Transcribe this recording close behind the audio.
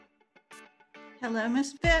Hello,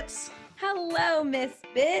 Miss Fitz. Hello, Miss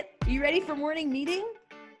Bit. You ready for morning meeting?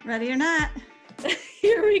 Ready or not?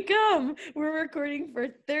 Here we come. We're recording for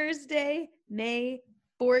Thursday, May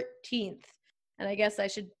 14th. And I guess I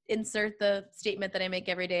should insert the statement that I make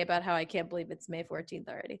every day about how I can't believe it's May 14th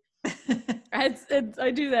already. I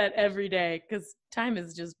do that every day because time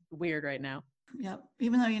is just weird right now. Yep,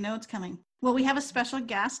 even though you know it's coming. Well, we have a special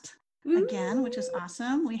guest again, which is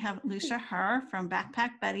awesome. We have Lucia Herr from Backpack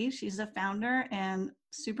Buddies. She's the founder and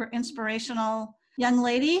super inspirational young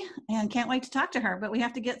lady, and can't wait to talk to her. But we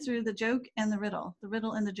have to get through the joke and the riddle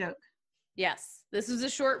and the joke. Yes, this is a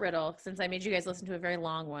short riddle since I made you guys listen to a very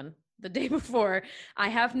long one the day before. I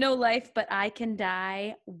have no life, but I can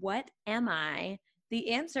die. What am I? The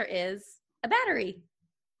answer is a battery.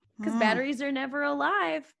 Because batteries are never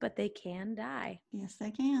alive, but they can die. Yes, they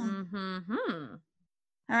can. Mm-hmm.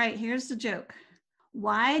 All right, here's the joke.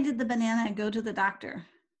 Why did the banana go to the doctor?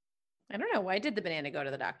 I don't know. Why did the banana go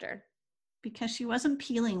to the doctor? Because she wasn't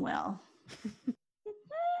peeling well.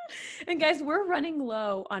 And guys, we're running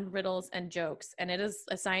low on riddles and jokes, and it is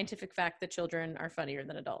a scientific fact that children are funnier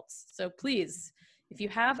than adults. So please, if you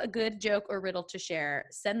have a good joke or riddle to share,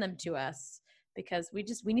 send them to us because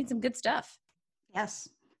we need some good stuff. Yes.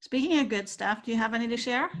 Speaking of good stuff, do you have any to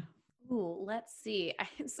share? Ooh, let's see.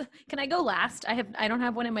 Can I go last? I don't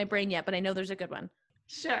have one in my brain yet, but I know there's a good one.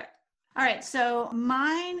 Sure. All right. So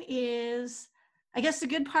mine is, I guess the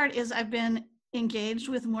good part is I've been engaged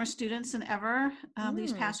with more students than ever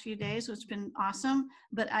these past few days, which has been awesome.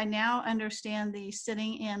 But I now understand the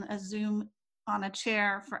sitting in a Zoom on a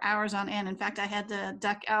chair for hours on end. In fact, I had to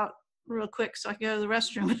duck out real quick so I could go to the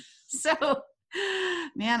restroom. So,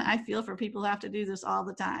 man, I feel for people who have to do this all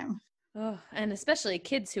the time. Oh, and especially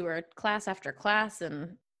kids who are class after class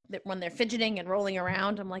and when they're fidgeting and rolling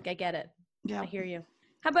around, I'm like, I get it. Yeah, I hear you.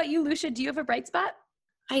 How about you, Lucia? Do you have a bright spot?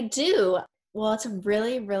 I do. Well, it's a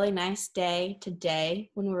really, really nice day today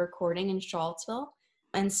when we're recording in Charlottesville.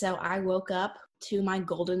 And so I woke up to my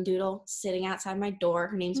golden doodle sitting outside my door.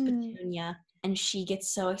 Her name's Petunia. And she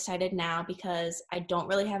gets so excited now because I don't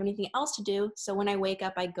really have anything else to do. So when I wake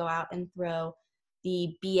up, I go out and throw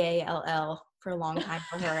the BALL for a long time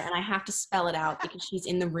for her. And I have to spell it out because she's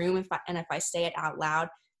in the room. If I say it out loud,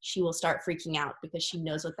 she will start freaking out because she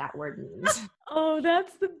knows what that word means. Oh,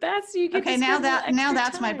 that's the best. You get okay, now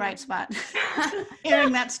that's my bright spot.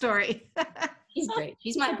 Hearing that story. She's great.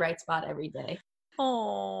 She's my bright spot every day.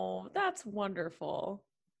 Oh, that's wonderful.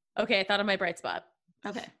 Okay, I thought of my bright spot.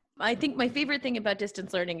 Okay. I think my favorite thing about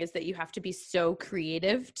distance learning is that you have to be so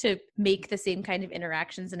creative to make the same kind of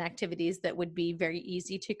interactions and activities that would be very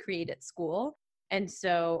easy to create at school. And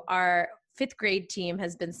so our 5th grade team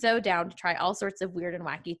has been so down to try all sorts of weird and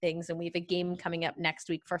wacky things. And we have a game coming up next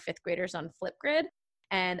week for 5th graders on Flipgrid.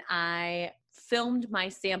 And I filmed my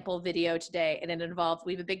sample video today, and it involved,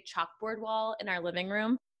 we have a big chalkboard wall in our living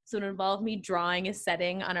room. So it involved me drawing a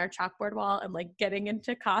setting on our chalkboard wall and like getting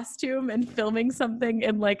into costume and filming something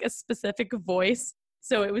in like a specific voice.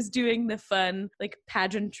 So it was doing the fun, like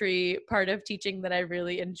pageantry part of teaching that I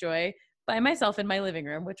really enjoy by myself in my living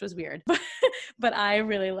room, which was weird. But I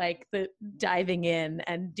really like the diving in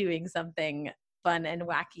and doing something fun and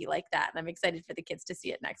wacky like that. And I'm excited for the kids to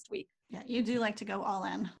see it next week. Yeah, you do like to go all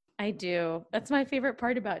in. I do. That's my favorite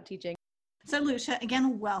part about teaching. So Lucia,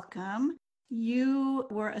 again, welcome. You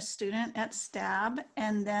were a student at STAB,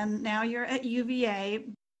 and then now you're at UVA.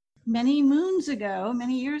 Many years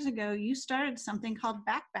ago, you started something called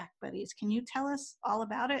Backpack Buddies. Can you tell us all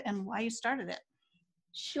about it and why you started it?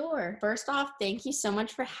 Sure. First off, thank you so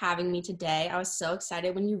much for having me today. I was so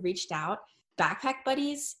excited when you reached out. Backpack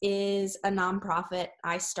Buddies is a nonprofit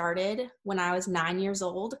I started when I was 9 years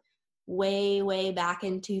old, way, way back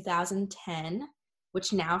in 2010.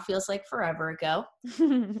 Which now feels like forever ago.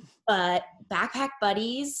 But Backpack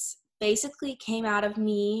Buddies basically came out of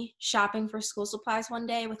me shopping for school supplies one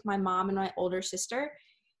day with my mom and my older sister.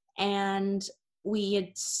 And we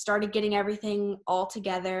had started getting everything all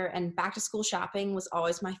together, and back to school shopping was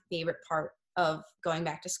always my favorite part of going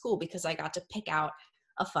back to school because I got to pick out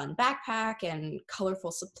a fun backpack and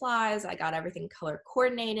colorful supplies. I got everything color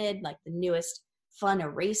coordinated, like the newest fun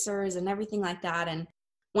erasers and everything like that. And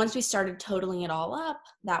once we started totaling it all up,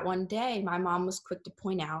 that one day, my mom was quick to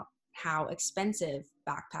point out how expensive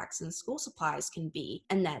backpacks and school supplies can be,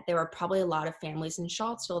 and that there were probably a lot of families in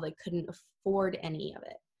Charlottesville that couldn't afford any of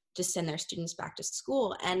it to send their students back to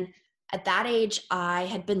school. And at that age, I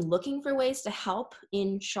had been looking for ways to help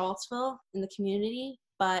in Charlottesville, in the community,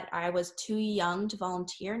 but I was too young to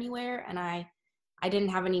volunteer anywhere, and I didn't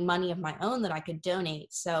have any money of my own that I could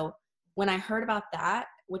donate. So when I heard about that,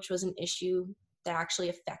 which was an issue that actually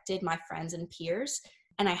affected my friends and peers,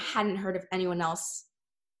 And I hadn't heard of anyone else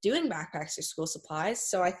doing backpacks or school supplies.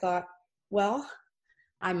 So I thought, well,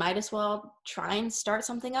 I might as well try and start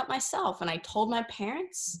something up myself. And I told my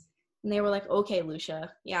parents, and they were like, okay,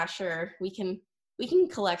 Lucia, yeah, sure. We can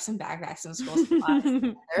collect some backpacks and school supplies.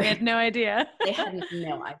 They had no idea. They had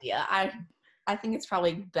no idea. I think it's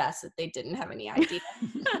probably best that they didn't have any idea.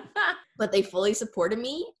 But they fully supported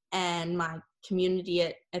me, and my community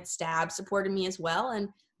at STAB supported me as well. And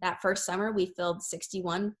that first summer, we filled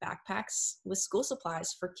 61 backpacks with school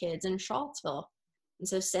supplies for kids in Charlottesville. And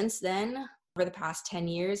so since then, over the past 10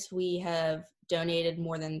 years, we have donated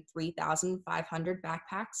more than 3,500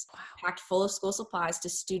 backpacks packed full of school supplies to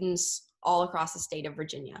students all across the state of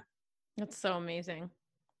Virginia. That's so amazing.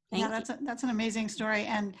 That's an amazing story.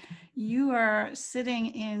 And you are sitting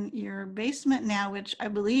in your basement now, which I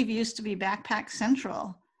believe used to be Backpack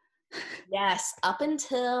Central. Yes, up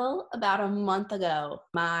until about a month ago,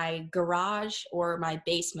 my garage or my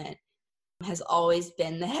basement has always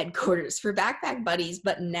been the headquarters for Backpack Buddies,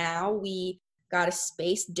 but now we got a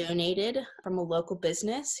space donated from a local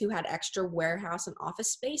business who had extra warehouse and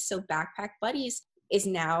office space. So Backpack Buddies is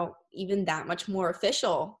now even that much more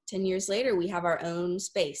official. 10 years later, we have our own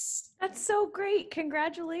space. That's so great.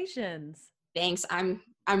 Congratulations. Thanks. I'm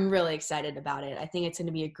really excited about it. I think it's going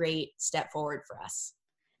to be a great step forward for us.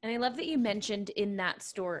 And I love that you mentioned in that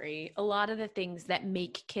story a lot of the things that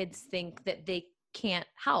make kids think that they can't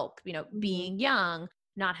help, being young,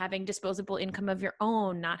 not having disposable income of your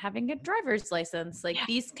own, not having a driver's license.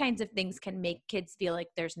 These kinds of things can make kids feel like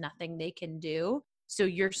there's nothing they can do. So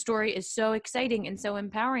your story is so exciting and so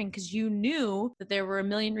empowering because you knew that there were a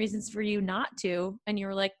million reasons for you not to. And you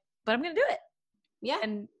were like, but I'm going to do it. Yeah.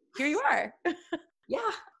 And here you are. Yeah.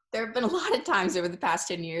 There have been a lot of times over the past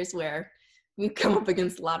 10 years where we've come up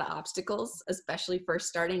against a lot of obstacles, especially first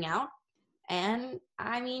starting out. And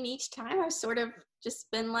I mean, each time I've sort of just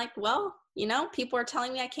been like, well, people are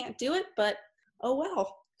telling me I can't do it, but oh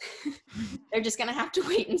well. They're just going to have to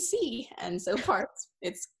wait and see. And so far,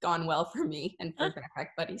 it's gone well for me and for Backpack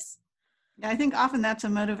Buddies. I think often that's a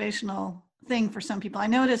motivational thing for some people. I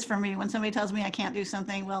know it is for me when somebody tells me I can't do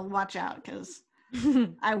something, well, watch out because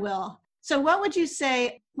I will. So what would you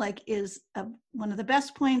say is one of the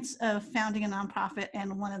best points of founding a nonprofit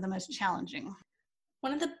and one of the most challenging?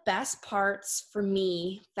 One of the best parts for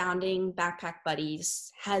me founding Backpack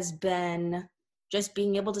Buddies has been just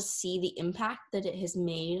being able to see the impact that it has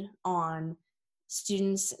made on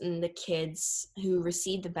students and the kids who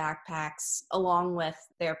receive the backpacks, along with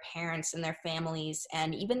their parents and their families,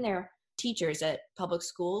 and even their teachers at public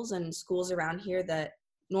schools and schools around here that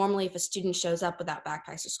normally if a student shows up without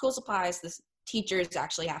backpacks or school supplies, the teachers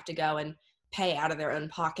actually have to go and pay out of their own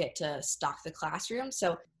pocket to stock the classroom.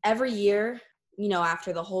 So every year,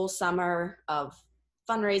 after the whole summer of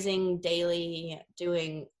fundraising daily,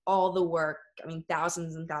 doing all the work,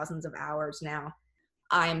 thousands and thousands of hours now,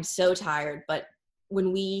 I'm so tired. But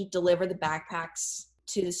when we deliver the backpacks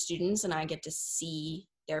to the students and I get to see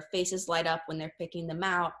their faces light up when they're picking them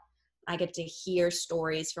out, I get to hear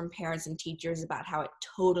stories from parents and teachers about how it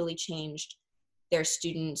totally changed their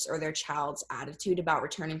students or their child's attitude about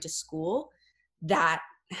returning to school. That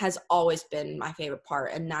has always been my favorite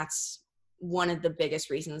part. And that's one of the biggest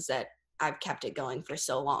reasons that I've kept it going for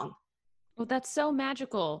so long. Well, that's so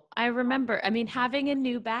magical. I remember, having a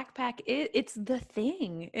new backpack, it's the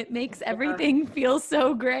thing. It makes everything feel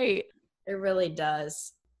so great. It really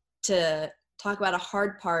does. To talk about a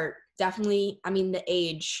hard part, definitely, the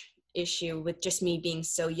age issue with just me being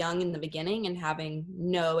so young in the beginning and having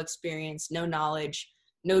no experience, no knowledge,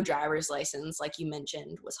 no driver's license, like you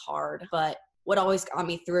mentioned, was hard. But what always got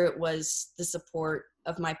me through it was the support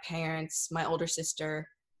of my parents, my older sister,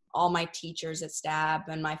 all my teachers at STAB,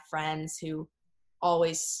 and my friends who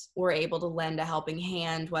always were able to lend a helping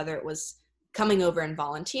hand, whether it was coming over and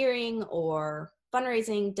volunteering or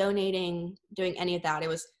fundraising, donating, doing any of that. It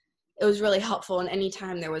was really helpful. And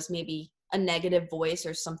anytime there was maybe a negative voice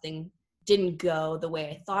or something didn't go the way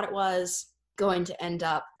I thought it was going to end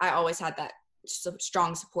up, I always had that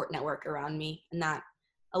strong support network around me, and that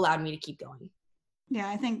allowed me to keep going. Yeah,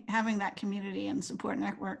 I think having that community and support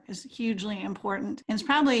network is hugely important. And it's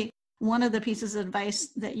probably one of the pieces of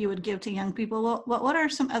advice that you would give to young people. Well, what are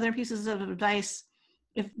some other pieces of advice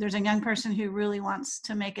if there's a young person who really wants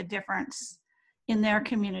to make a difference in their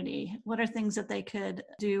community? What are things that they could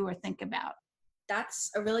do or think about?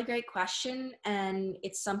 That's a really great question. And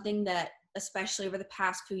it's something that, especially over the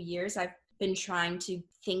past few years, I've been trying to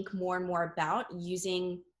think more and more about,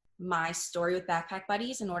 using my story with Backpack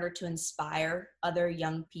Buddies in order to inspire other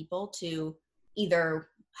young people to either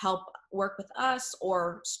help work with us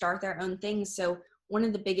or start their own things. So one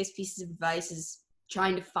of the biggest pieces of advice is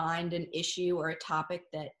trying to find an issue or a topic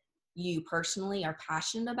that you personally are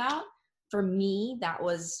passionate about. For me, that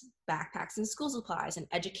was backpacks and school supplies and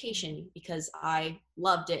education, because I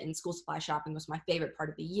loved it and school supply shopping was my favorite part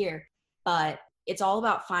of the year. But it's all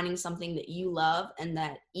about finding something that you love, and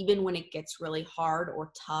that even when it gets really hard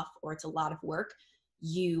or tough or it's a lot of work,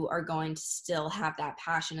 you are going to still have that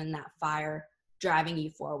passion and that fire driving you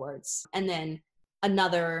forwards. And then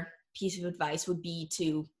another piece of advice would be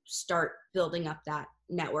to start building up that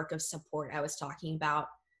network of support I was talking about,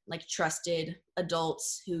 like trusted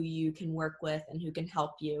adults who you can work with and who can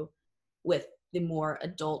help you with the more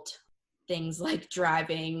adult things like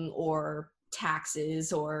driving or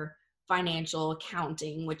taxes or financial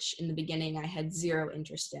accounting, which in the beginning I had zero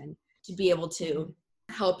interest in, to be able to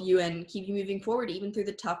help you and keep you moving forward even through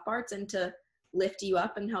the tough parts, and to lift you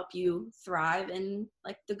up and help you thrive in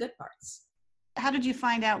like the good parts. How did you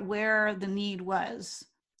find out where the need was?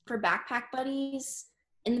 For Backpack Buddies,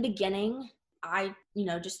 in the beginning, I,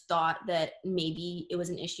 just thought that maybe it was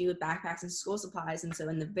an issue with backpacks and school supplies. And so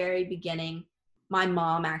in the very beginning, my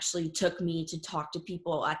mom actually took me to talk to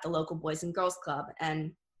people at the local Boys and Girls Club.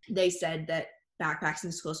 And they said that backpacks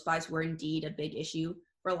and school supplies were indeed a big issue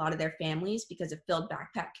for a lot of their families, because a filled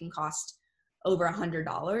backpack can cost over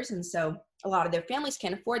 $100. And so a lot of their families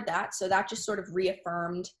can't afford that. So that just sort of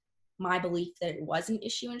reaffirmed my belief that it was an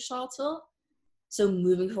issue in Charlottesville. So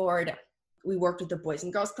moving forward, we worked with the Boys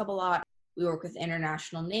and Girls Club a lot. We work with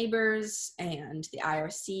International Neighbors and the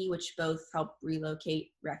IRC, which both help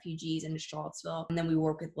relocate refugees into Charlottesville. And then we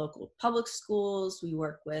work with local public schools. We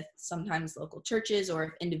work with sometimes local churches, or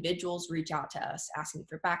if individuals reach out to us asking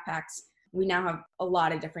for backpacks. We now have a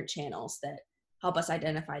lot of different channels that help us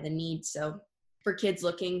identify the needs. So for kids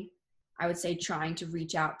looking, I would say trying to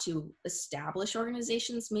reach out to established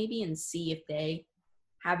organizations maybe and see if they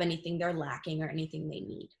have anything they're lacking or anything they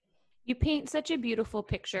need. You paint such a beautiful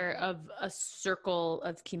picture of a circle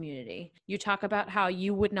of community. You talk about how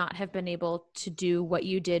you would not have been able to do what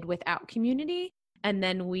you did without community. And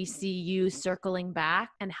then we see you circling back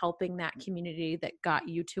and helping that community that got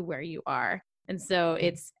you to where you are. And so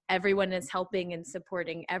it's everyone is helping and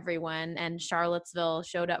supporting everyone. And Charlottesville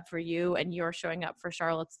showed up for you, and you're showing up for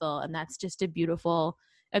Charlottesville. And that's just a beautiful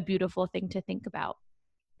thing to think about.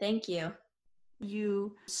 Thank you.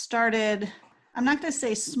 You started, I'm not going to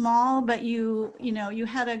say small, but you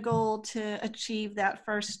had a goal to achieve that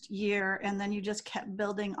first year, and then you just kept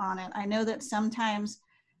building on it. I know that sometimes,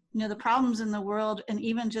 the problems in the world and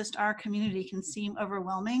even just our community can seem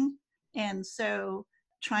overwhelming. And so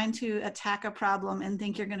trying to attack a problem and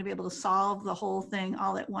think you're going to be able to solve the whole thing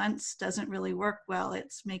all at once doesn't really work well.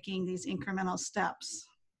 It's making these incremental steps.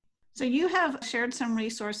 So you have shared some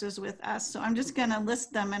resources with us. So I'm just going to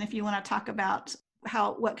list them. And if you want to talk about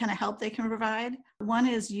what kind of help they can provide. One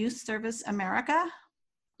is Youth Service America.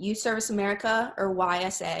 Youth Service America, or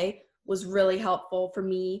YSA, was really helpful for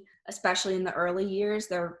me, especially in the early years.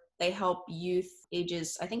 They help youth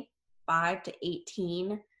ages, I think, 5 to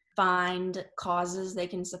 18 find causes they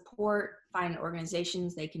can support, find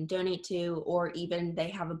organizations they can donate to, or even they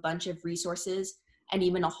have a bunch of resources and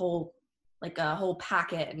even a whole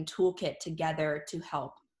packet and toolkit together to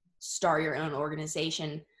help start your own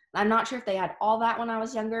organization. I'm not sure if they had all that when I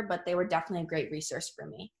was younger, but they were definitely a great resource for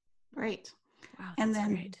me. Great. Wow, and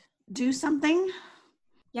then great. Do Something.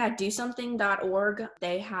 Yeah, DoSomething.org.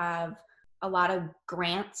 They have a lot of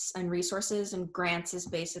grants and resources, and grants is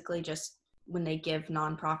basically just when they give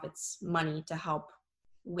nonprofits money to help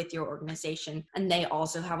with your organization. And they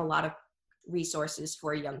also have a lot of resources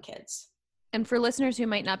for young kids. And for listeners who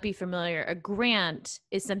might not be familiar, a grant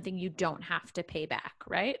is something you don't have to pay back,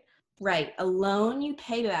 right? Right. A loan you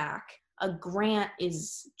pay back. A grant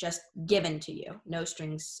is just given to you, no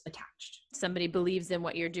strings attached. Somebody believes in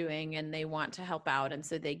what you're doing and they want to help out, and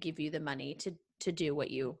so they give you the money to do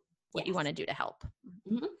what you want to do to help.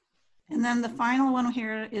 Mm-hmm. And then the final one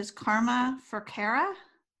here is Karma for Kara.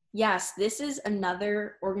 Yes, this is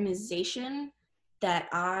another organization that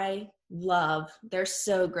I love. They're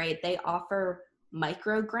so great. They offer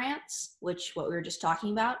micro grants, which what we were just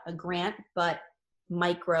talking about, a grant, but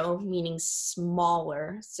micro meaning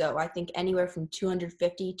smaller. So I think anywhere from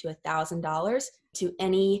 $250 to $1,000 to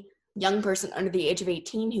any young person under the age of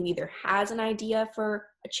 18 who either has an idea for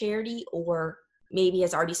a charity or maybe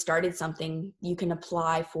has already started something. You can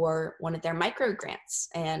apply for one of their micro grants.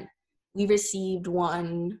 And we received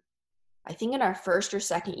one, I think in our first or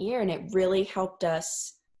second year, and it really helped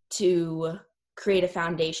us to create a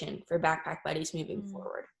foundation for Backpack Buddies moving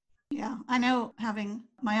forward. Yeah, I know, having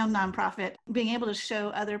my own nonprofit, being able to show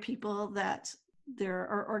other people that there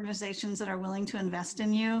are organizations that are willing to invest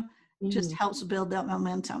in you just helps build that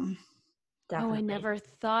momentum. Definitely. Oh, I never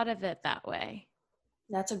thought of it that way.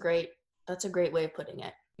 That's a great way of putting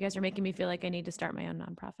it. You guys are making me feel like I need to start my own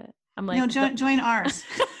nonprofit. I'm like, no, join ours.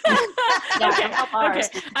 Okay.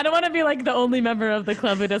 I don't want to be like the only member of the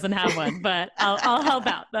club who doesn't have one, but I'll help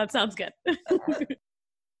out. That sounds good.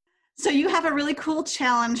 So you have a really cool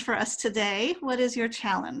challenge for us today. What is your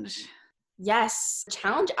challenge? Yes,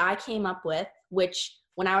 challenge I came up with, which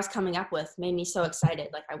when I was coming up with made me so excited,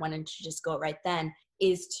 like I wanted to just go right then,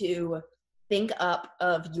 is to think up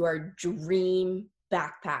of your dream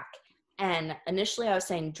backpack. And initially I was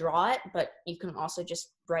saying draw it, but you can also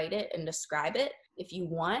just write it and describe it if you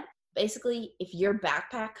want. Basically, if your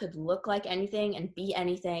backpack could look like anything and be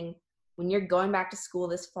anything, when you're going back to school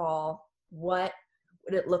this fall, what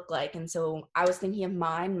would it look like? And so I was thinking of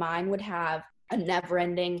mine. Mine would have a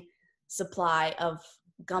never-ending supply of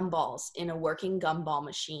gumballs in a working gumball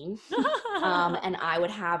machine. And I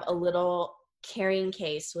would have a little carrying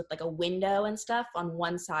case with like a window and stuff on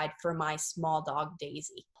one side for my small dog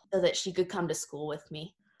Daisy, so that she could come to school with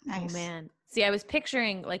me. Nice. Oh man. See, I was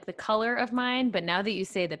picturing like the color of mine, but now that you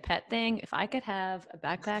say the pet thing, if I could have a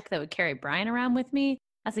backpack that would carry Brian around with me,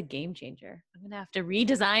 that's a game changer. I'm going to have to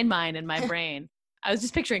redesign mine in my brain. I was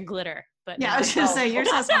just picturing glitter, but Yeah, I was going to say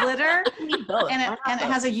yours has glitter and it Both.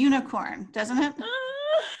 has a unicorn, doesn't it?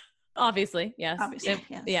 Obviously, yes. Obviously,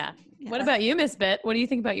 yes. Yeah. Yeah. What about you, Miss Bit? What do you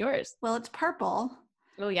think about yours? Well, it's purple.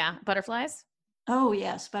 Oh yeah, butterflies. Oh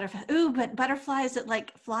yes, butterflies. Ooh, but butterflies that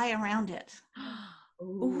like fly around it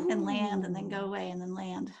and land and then go away and then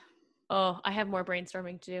land. Oh, I have more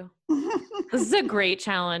brainstorming to do. This is a great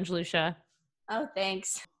challenge, Lucia. Oh,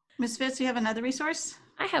 thanks. Ms. Fitz, you have another resource?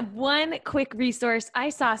 I have one quick resource. I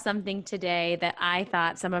saw something today that I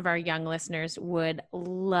thought some of our young listeners would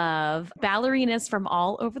love. Ballerinas from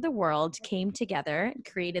all over the world came together and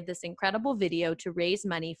created this incredible video to raise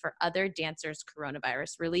money for other dancers'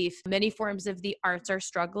 coronavirus relief. Many forms of the arts are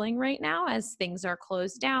struggling right now as things are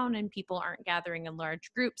closed down and people aren't gathering in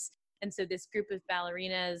large groups. And so this group of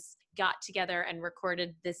ballerinas got together and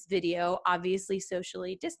recorded this video, obviously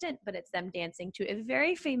socially distant, but it's them dancing to a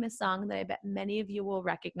very famous song that I bet many of you will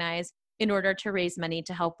recognize in order to raise money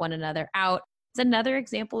to help one another out. It's another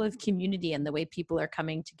example of community and the way people are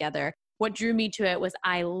coming together. What drew me to it was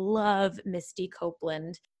I love Misty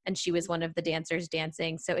Copeland, and she was one of the dancers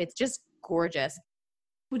dancing. So it's just gorgeous.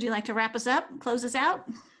 Would you like to wrap us up, close us out?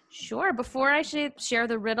 Sure. Before I share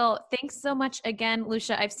the riddle, thanks so much again,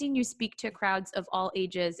 Lucia. I've seen you speak to crowds of all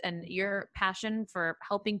ages, and your passion for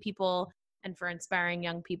helping people and for inspiring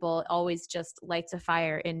young people always just lights a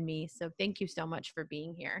fire in me. So thank you so much for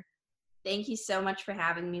being here. Thank you so much for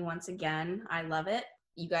having me once again. I love it.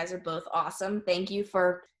 You guys are both awesome. Thank you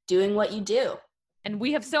for doing what you do. And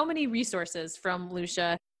we have so many resources from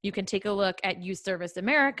Lucia. You can take a look at Youth Service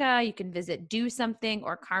America. You can visit Do Something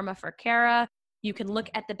or Karma for Kara. You can look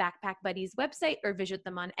at the Backpack Buddies website or visit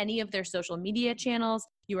them on any of their social media channels.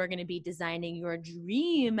 You are going to be designing your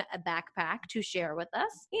dream backpack to share with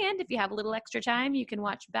us. And if you have a little extra time, you can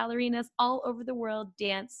watch ballerinas all over the world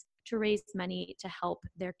dance to raise money to help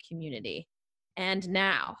their community. And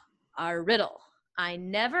now, our riddle. I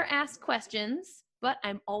never ask questions, but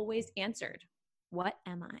I'm always answered. What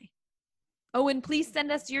am I? Oh, and please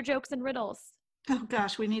send us your jokes and riddles. Oh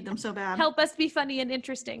gosh, we need them so bad. Help us be funny and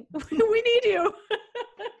interesting. We need you.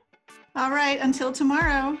 All right, until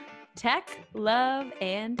tomorrow. Tech, love,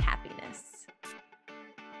 and happiness.